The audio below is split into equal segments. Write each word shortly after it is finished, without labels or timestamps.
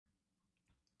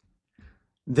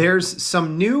There's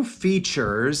some new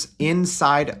features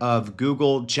inside of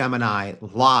Google Gemini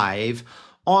Live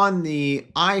on the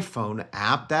iPhone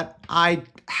app that I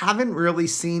haven't really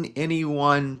seen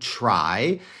anyone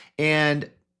try. And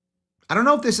I don't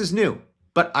know if this is new,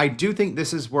 but I do think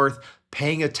this is worth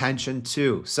paying attention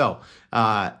to. So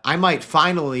I might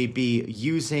finally be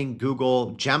using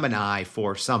Google Gemini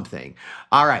for something.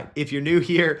 All right, if you're new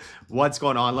here, what's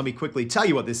going on? Let me quickly tell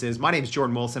you what this is. My name is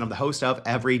Jordan Wilson. I'm the host of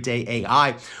Everyday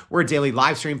AI. We're a daily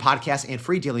live stream podcast and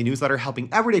free daily newsletter helping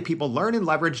everyday people learn and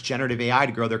leverage generative AI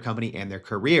to grow their company and their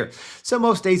career. So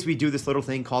most days we do this little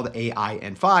thing called AI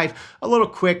in 5, a little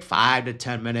quick 5 to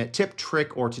 10 minute tip,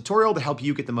 trick, or tutorial to help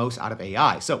you get the most out of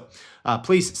AI. So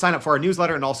please sign up for our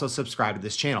newsletter and also subscribe to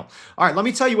this channel. All right, let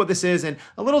me tell you what this is, and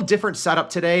a little different setup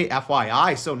today,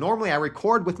 FYI. So normally I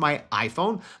record with my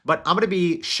iPhone, but I'm going to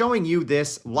be showing you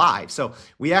this live. So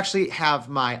we actually have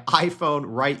my iPhone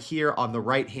right here on the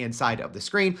right-hand side of the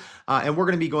screen, and we're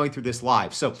going to be going through this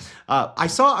live. So I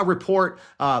saw a report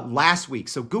last week.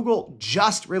 So Google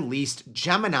just released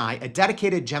Gemini, a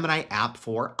dedicated Gemini app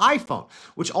for iPhone,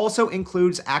 which also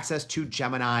includes access to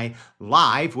Gemini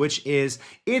Live, which is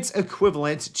its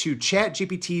equivalent to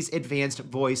ChatGPT's advanced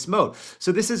voice mode.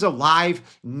 So this is a live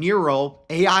neural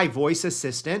AI voice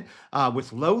assistant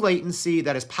with low latency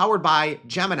that is powered by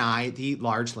Gemini, the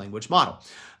large language model.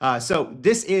 So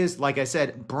this is, like I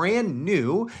said, brand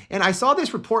new. And I saw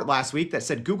this report last week that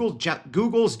said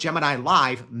Google's Gemini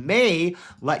Live may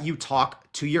let you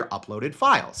talk to your uploaded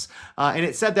files. And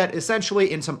it said that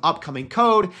essentially in some upcoming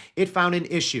code, it found an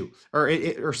issue,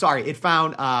 it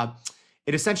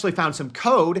essentially found some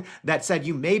code that said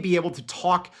you may be able to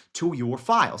talk to your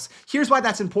files. Here's why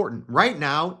that's important. Right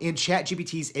now, in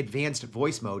ChatGPT's advanced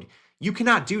voice mode, you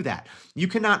cannot do that. You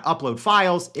cannot upload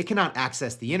files, it cannot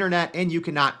access the internet, and you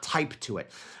cannot type to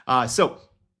it. So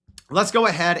let's go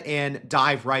ahead and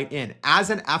dive right in. As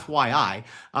an FYI,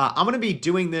 I'm going to be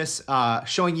doing this,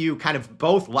 showing you kind of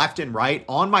both left and right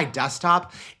on my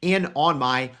desktop and on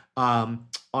my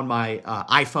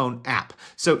iPhone app.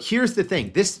 So here's the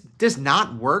thing. This does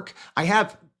not work. I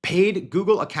have paid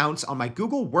Google accounts on my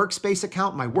Google Workspace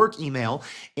account, my work email,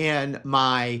 and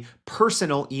my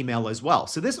personal email as well.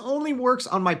 So this only works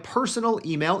on my personal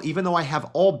email, even though I have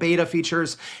all beta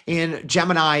features and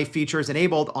Gemini features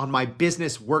enabled on my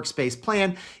business workspace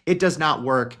plan. It does not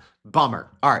work. Bummer.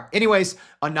 All right. Anyways,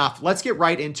 enough. Let's get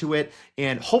right into it.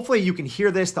 And hopefully you can hear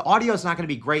this. The audio is not going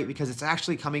to be great because it's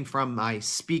actually coming from my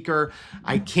speaker.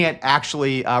 I can't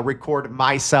actually record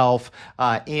myself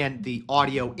and the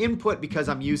audio input because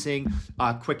I'm using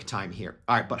QuickTime here.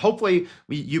 All right. But hopefully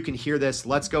you can hear this.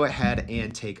 Let's go ahead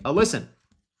and take a listen.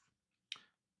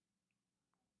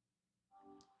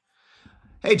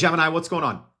 Hey, Gemini, what's going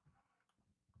on?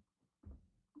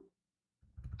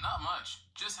 Not much.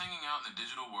 Just hanging out in the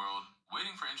digital world,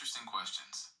 waiting for interesting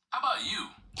questions. How about you?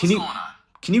 What's going on?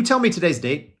 Can you tell me today's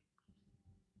date?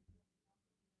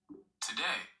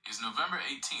 Today is November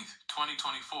 18th,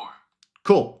 2024.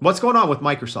 Cool. What's going on with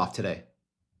Microsoft today?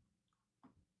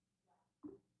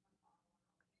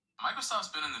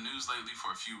 Microsoft's been in the news lately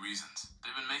for a few reasons.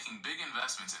 They've been making big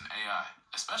investments in AI,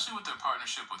 especially with their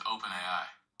partnership with OpenAI,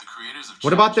 the creators of ChatGPT.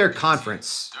 What about their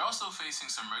conference? They're also facing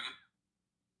some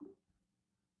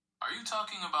Are you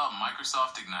talking about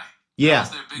Microsoft Ignite? Yeah,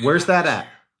 where's that at?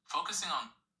 Focusing on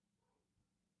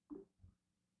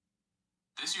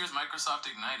this year's Microsoft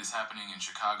Ignite is happening in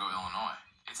Chicago, Illinois.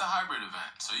 It's a hybrid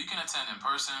event, so you can attend in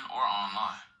person or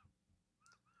online.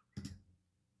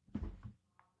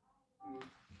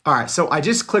 All right, so I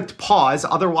just clicked pause.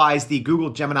 Otherwise, the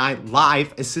Google Gemini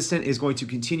Live assistant is going to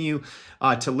continue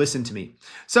to listen to me.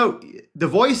 So the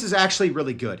voice is actually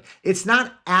really good. It's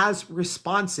not as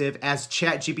responsive as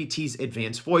ChatGPT's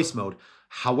advanced voice mode.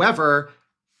 However,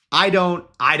 I don't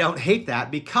hate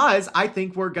that because I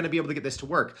think we're going to be able to get this to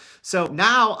work. So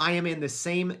now I am in the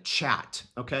same chat.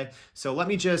 Okay, so let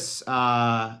me just,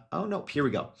 oh no, here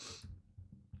we go.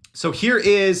 So here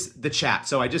is the chat.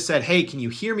 So I just said, hey, can you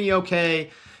hear me okay?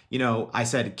 You know, I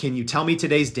said, can you tell me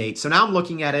today's date? So now I'm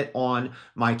looking at it on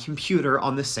my computer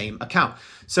on the same account.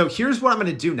 So here's what I'm going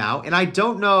to do now. And I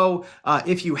don't know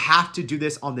if you have to do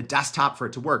this on the desktop for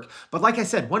it to work. But like I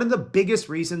said, one of the biggest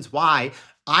reasons why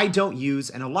I don't use,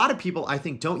 and a lot of people I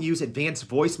think don't use advanced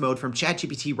voice mode from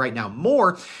ChatGPT right now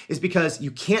more, is because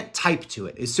you can't type to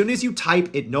it. As soon as you type,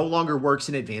 it no longer works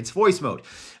in advanced voice mode.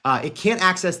 It can't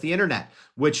access the internet,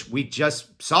 which we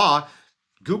just saw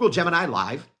Google Gemini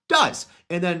Live does.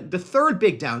 And then the third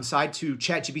big downside to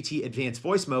ChatGPT advanced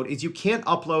voice mode is you can't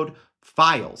upload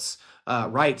files,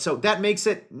 right? So that makes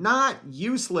it not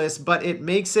useless, but it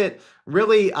makes it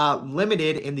really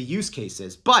limited in the use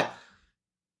cases. But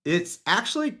It's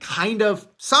actually kind of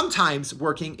sometimes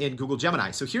working in Google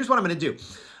Gemini. So here's what I'm going to do.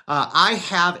 I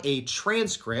have a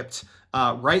transcript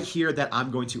right here that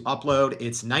I'm going to upload.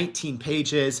 It's 19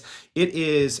 pages. It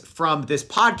is from this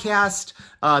podcast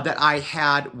that I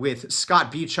had with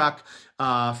Scott Beachuk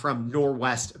from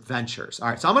Norwest Ventures. All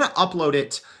right, so I'm going to upload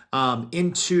it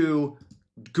into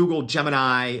Google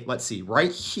Gemini. Let's see,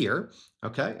 right here.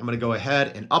 Okay, I'm going to go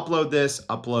ahead and upload this,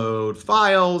 upload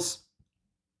files.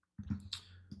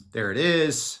 There it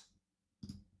is.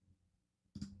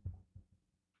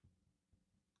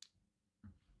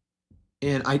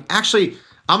 And I'm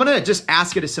going to just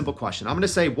ask it a simple question. I'm going to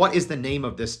say, what is the name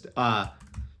of this? I'm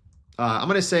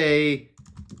going to say,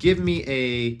 give me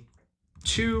a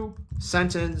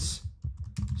 2-sentence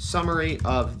summary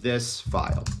of this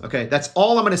file. Okay, that's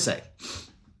all I'm going to say.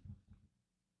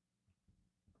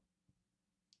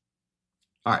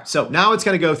 All right, so now it's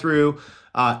going to go through.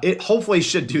 It hopefully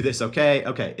should do this okay.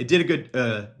 Okay, it did a good,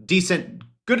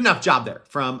 good enough job there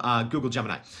from Google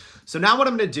Gemini. So now what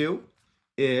I'm going to do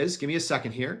is, give me a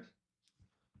second here.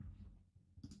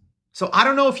 So I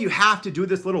don't know if you have to do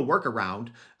this little workaround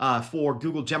for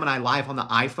Google Gemini Live on the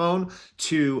iPhone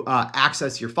to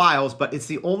access your files, but it's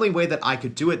the only way that I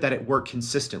could do it that it worked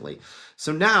consistently.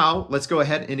 So now let's go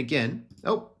ahead and again,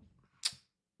 we're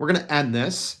going to end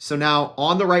this. So now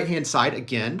on the right-hand side,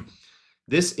 again,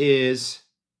 this is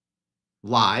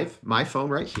live, my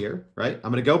phone right here, right?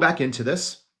 I'm going to go back into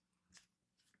this.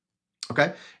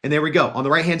 Okay, and there we go. On the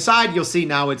right-hand side, you'll see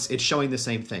now it's showing the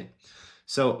same thing.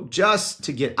 So just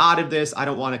to get out of this, I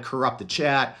don't want to corrupt the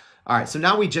chat. All right, so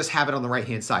now we just have it on the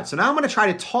right-hand side. So now I'm going to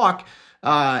try to talk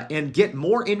and get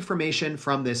more information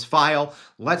from this file.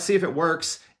 Let's see if it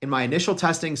works. In my initial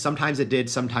testing, sometimes it did,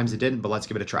 sometimes it didn't, but let's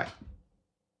give it a try.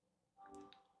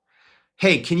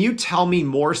 Hey, can you tell me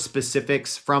more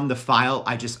specifics from the file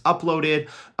I just uploaded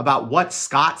about what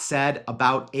Scott said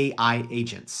about AI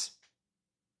agents?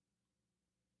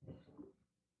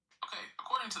 Okay,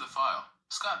 according to the file,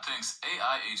 Scott thinks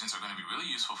AI agents are going to be really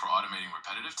useful for automating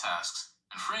repetitive tasks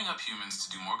and freeing up humans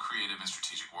to do more creative and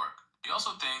strategic work. He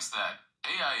also thinks that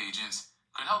AI agents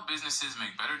could help businesses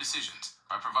make better decisions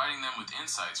by providing them with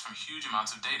insights from huge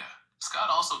amounts of data. Scott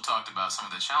also talked about some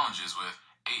of the challenges with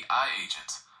AI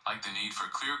agents, like the need for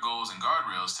clear goals and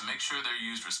guardrails to make sure they're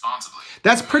used responsibly.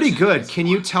 That's pretty good. Can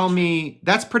you tell me,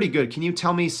 that's pretty good. Can you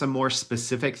tell me some more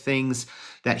specific things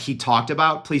that he talked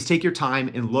about? Please take your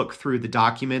time and look through the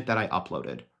document that I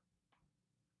uploaded.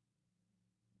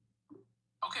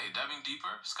 Okay, diving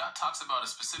deeper, Scott talks about a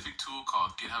specific tool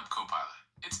called GitHub Copilot.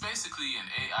 It's basically an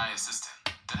AI assistant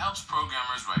that helps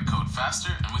programmers write code faster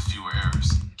and with fewer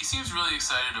errors. He seems really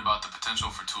excited about the potential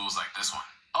for tools like this one.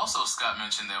 Also, Scott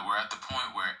mentioned that we're at the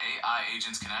point where AI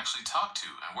agents can actually talk to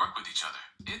and work with each other.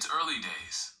 It's early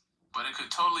days, but it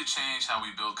could totally change how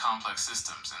we build complex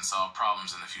systems and solve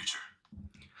problems in the future.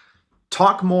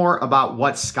 Talk more about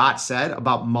what Scott said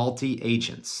about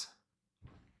multi-agents.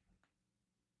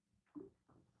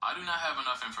 I do not have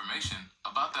enough information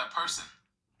about that person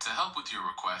to help with your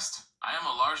request. I am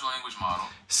a large language model.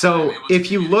 So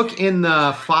if you look in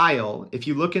the file,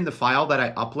 that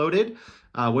I uploaded,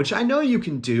 which I know you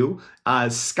can do,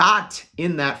 Scott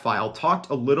in that file talked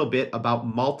a little bit about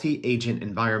multi-agent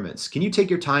environments. Can you take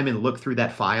your time and look through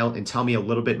that file and tell me a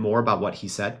little bit more about what he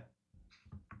said?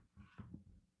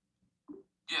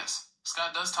 Yes,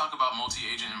 Scott does talk about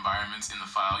multi-agent environments in the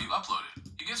file you uploaded.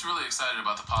 He gets really excited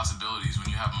about the possibilities when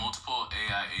you have multiple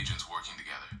AI agents working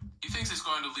together. He thinks it's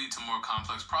going to lead to more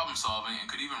complex problem solving and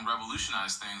could even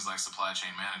revolutionize things like supply chain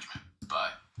management.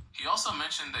 But he also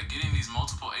mentioned that getting these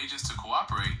multiple agents to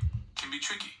cooperate can be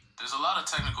tricky. There's a lot of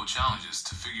technical challenges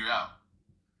to figure out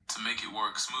to make it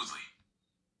work smoothly.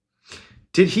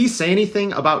 Did he say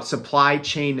anything about supply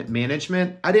chain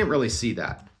management? I didn't really see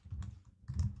that.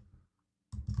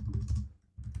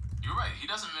 You're right, he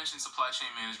doesn't mention supply chain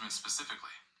management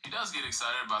specifically. He does get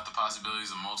excited about the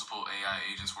possibilities of multiple AI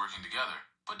agents working together,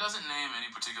 but doesn't name any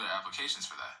particular applications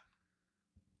for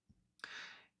that.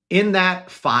 In that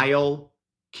file,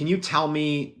 can you tell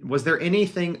me, was there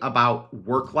anything about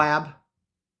WorkLab?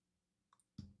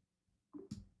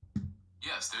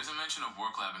 Yes, there's a mention of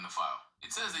WorkLab in the file.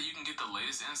 It says that you can get the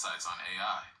latest insights on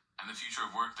AI and the future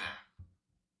of work there.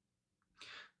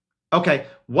 Okay,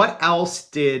 what else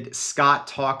did Scott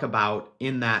talk about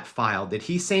in that file? Did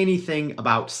he say anything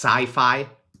about sci-fi?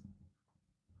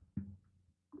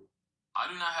 I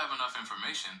do not have enough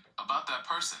information about that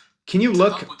person. Can you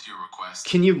look with your request?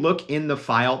 Can you look in the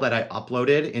file that I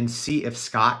uploaded and see if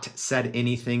Scott said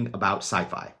anything about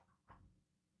sci-fi?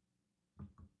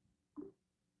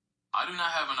 I do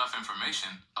not have enough information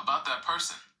about that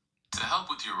person. To help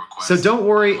with your So request, don't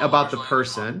worry name a about the large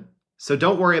language model. person. So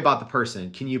don't worry about the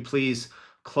person. Can you please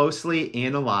closely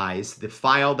analyze the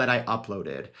file that I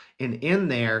uploaded? And in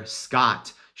there,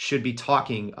 Scott should be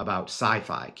talking about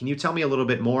sci-fi. Can you tell me a little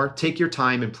bit more? Take your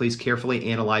time and please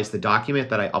carefully analyze the document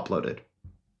that I uploaded.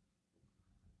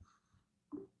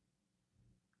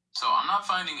 So I'm not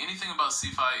finding anything about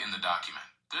sci-fi in the document.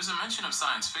 There's a mention of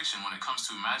science fiction when it comes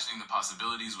to imagining the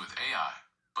possibilities with AI,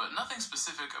 but nothing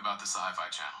specific about the sci-fi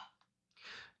channel.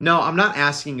 No, I'm not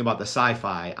asking about the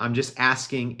sci-fi. I'm just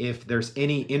asking if there's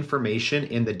any information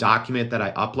in the document that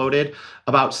I uploaded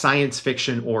about science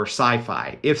fiction or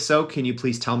sci-fi. If so, can you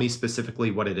please tell me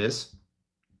specifically what it is?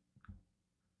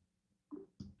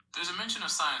 There's a mention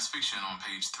of science fiction on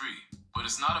page 3, but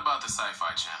it's not about the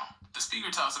sci-fi channel. The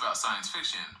speaker talks about science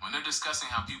fiction when they're discussing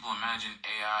how people imagine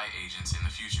AI agents in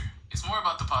the future. It's more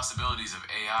about the possibilities of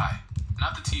AI,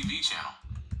 not the TV channel.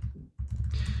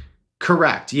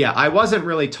 Correct. Yeah, I wasn't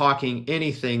really talking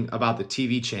anything about the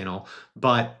TV channel,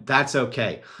 but that's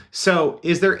okay. So,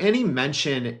 is there any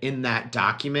mention in that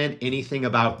document, anything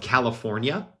about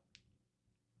California?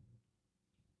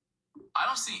 I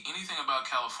don't see anything about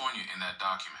California in that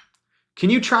document.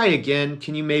 Can you try again?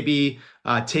 Can you maybe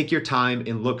take your time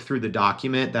and look through the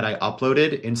document that I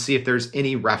uploaded and see if there's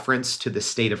any reference to the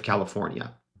state of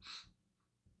California?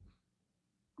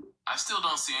 I still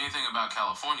don't see anything about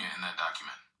California in that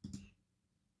document.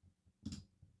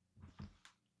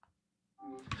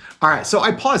 All right, so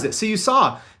I paused it. So you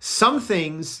saw some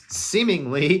things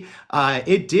seemingly,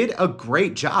 it did a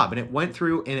great job and it went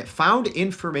through and it found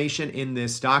information in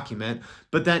this document,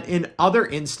 but then in other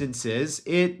instances,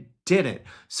 it didn't.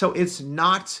 So it's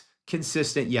not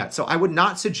consistent yet. So I would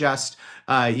not suggest,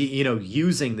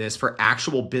 using this for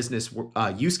actual business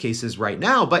use cases right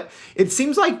now, but it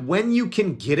seems like when you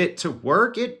can get it to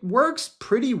work, it works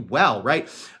pretty well, right?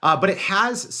 But it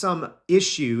has some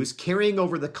issues carrying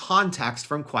over the context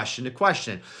from question to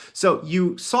question. So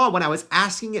you saw when I was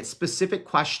asking it specific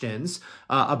questions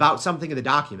about something in the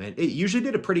document, it usually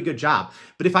did a pretty good job.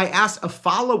 But if I asked a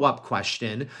follow-up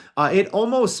question, it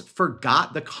almost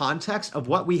forgot the context of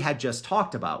what we had just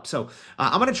talked about. So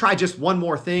I'm going to try just one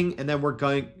more thing, and then we're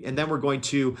going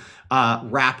to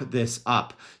wrap this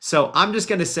up. So I'm just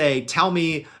going to say, tell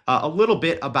me a little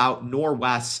bit about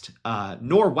Norwest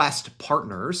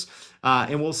Partners,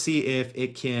 and we'll see if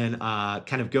it can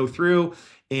kind of go through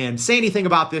and say anything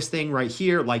about this thing right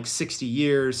here, like 60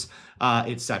 years,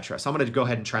 etc. So I'm going to go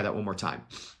ahead and try that one more time.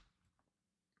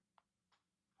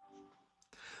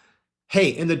 Hey,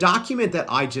 in the document that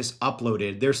I just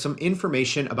uploaded, there's some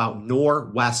information about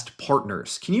Norwest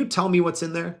Partners. Can you tell me what's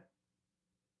in there?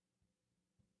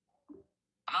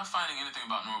 I'm not finding anything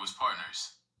about Norwest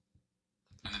Partners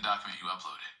in the document you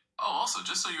uploaded. Oh, also,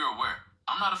 just so you're aware,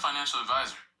 I'm not a financial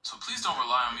advisor, so please don't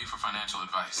rely on me for financial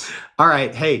advice. All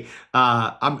right, hey,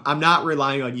 I'm not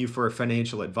relying on you for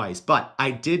financial advice, but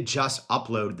I did just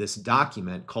upload this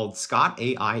document called Scott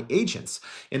AI Agents,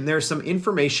 and there's some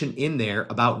information in there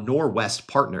about Norwest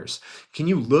Partners. Can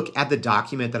you look at the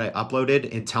document that I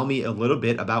uploaded and tell me a little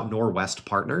bit about Norwest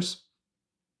Partners?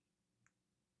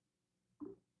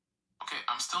 Okay,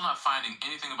 I'm still not finding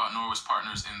anything about Norwest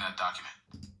Partners in that document.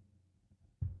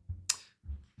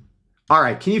 All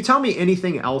right, can you tell me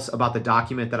anything else about the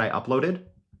document that I uploaded?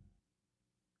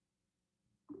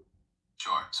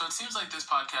 Sure. So it seems like this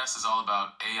podcast is all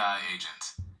about AI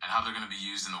agents and how they're going to be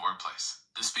used in the workplace.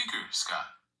 The speaker, Scott,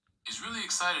 is really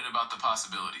excited about the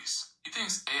possibilities. He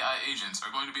thinks AI agents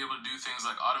are going to be able to do things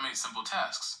like automate simple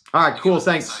tasks. All right, cool,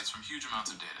 thanks. Insights from huge amounts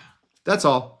of data. That's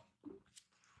all.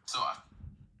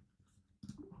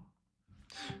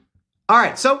 All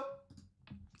right, so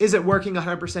is it working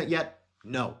 100% yet?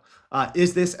 No.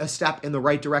 Is this a step in the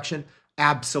right direction?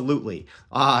 Absolutely.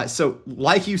 So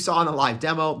like you saw in the live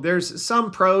demo, there's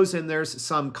some pros and there's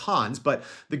some cons, but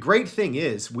the great thing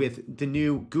is with the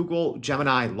new Google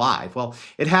Gemini Live, well,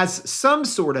 it has some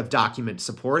sort of document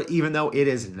support, even though it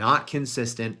is not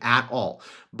consistent at all.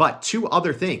 But two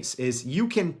other things is you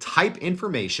can type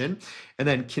information and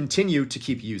then continue to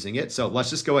keep using it. So let's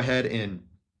just go ahead and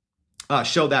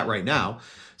show that right now.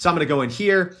 So I'm going to go in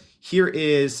here.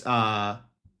 Here's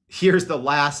the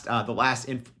last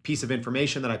piece of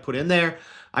information that I put in there.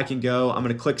 I can go, I'm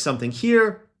going to click something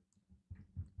here.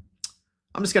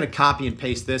 I'm just going to copy and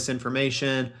paste this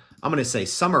information. I'm going to say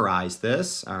summarize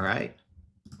this. All right.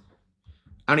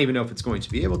 I don't even know if it's going to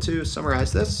be able to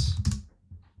summarize this.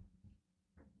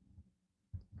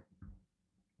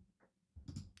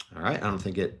 All right. I don't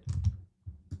think it.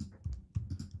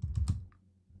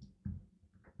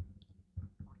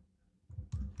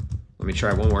 Let me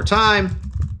try one more time.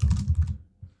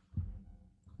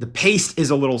 The paste is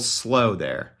a little slow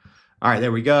there. All right,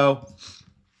 there we go.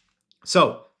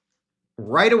 So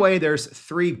right away, there's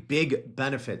three big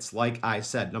benefits. Like I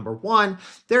said, number one,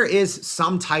 there is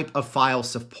some type of file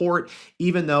support,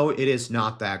 even though it is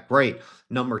not that great.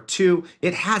 Number two,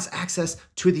 it has access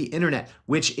to the internet,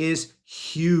 which is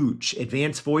huge.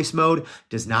 Advanced voice mode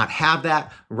does not have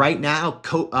that. Right now,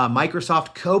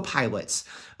 Microsoft Copilots,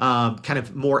 kind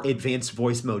of more advanced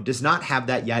voice mode, does not have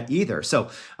that yet either. So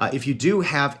if you do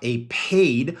have a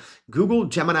paid Google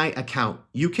Gemini account,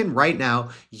 you can right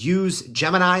now use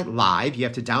Gemini Live. You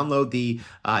have to download the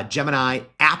Gemini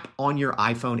app on your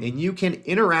iPhone, and you can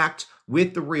interact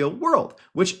with the real world,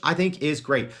 which I think is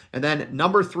great. And then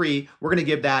number three, we're going to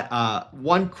give that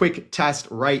one quick test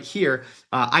right here.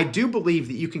 I do believe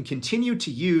that you can continue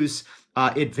to use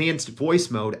advanced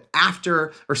voice mode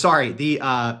after, or sorry,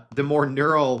 the more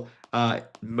neural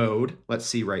mode. Let's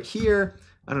see right here.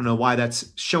 I don't know why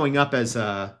that's showing up as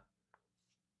a.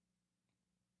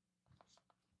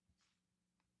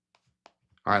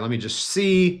 All right, let me just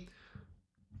see.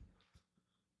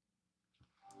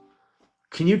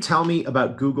 Can you tell me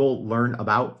about Google Learn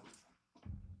About?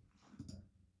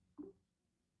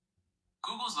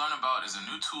 Google's Learn About is a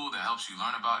new tool that helps you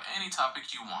learn about any topic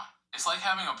you want. It's like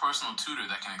having a personal tutor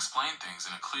that can explain things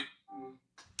in a clear.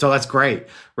 So that's great,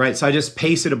 right? So I just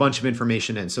pasted a bunch of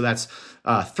information in. So that's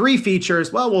three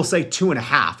features, well, we'll say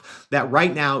 2.5, that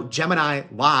right now Gemini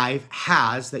Live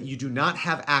has that you do not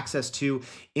have access to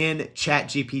in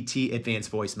ChatGPT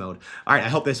Advanced Voice Mode. All right, I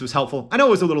hope this was helpful. I know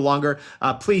it was a little longer.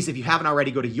 Please, if you haven't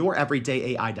already, go to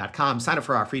youreverydayai.com, sign up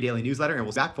for our free daily newsletter, and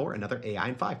we'll be back for another AI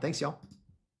in 5. Thanks, y'all.